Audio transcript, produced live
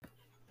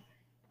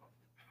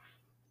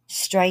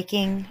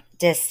striking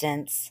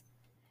distance.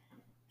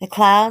 The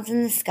clouds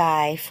in the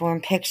sky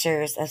form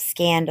pictures of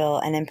scandal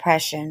and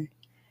impression.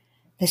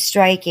 The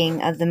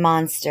striking of the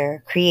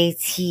monster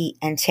creates heat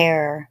and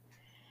terror,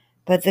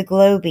 but the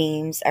glow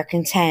beams are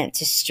content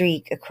to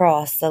streak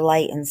across the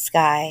lightened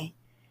sky.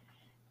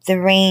 The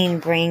rain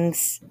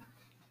brings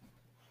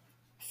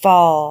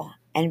fall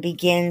and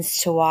begins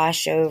to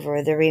wash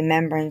over the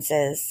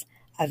remembrances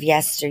of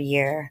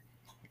yesteryear.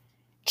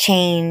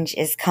 Change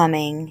is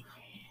coming,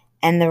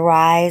 and the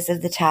rise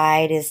of the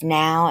tide is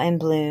now in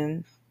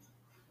bloom.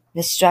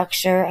 The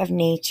structure of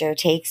nature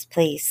takes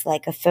place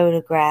like a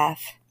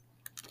photograph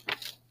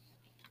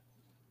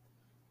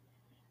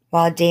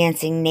while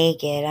dancing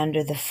naked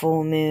under the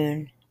full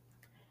moon.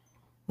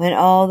 When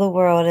all the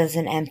world is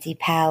an empty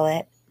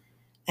palette,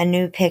 a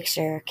new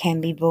picture can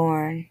be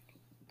born.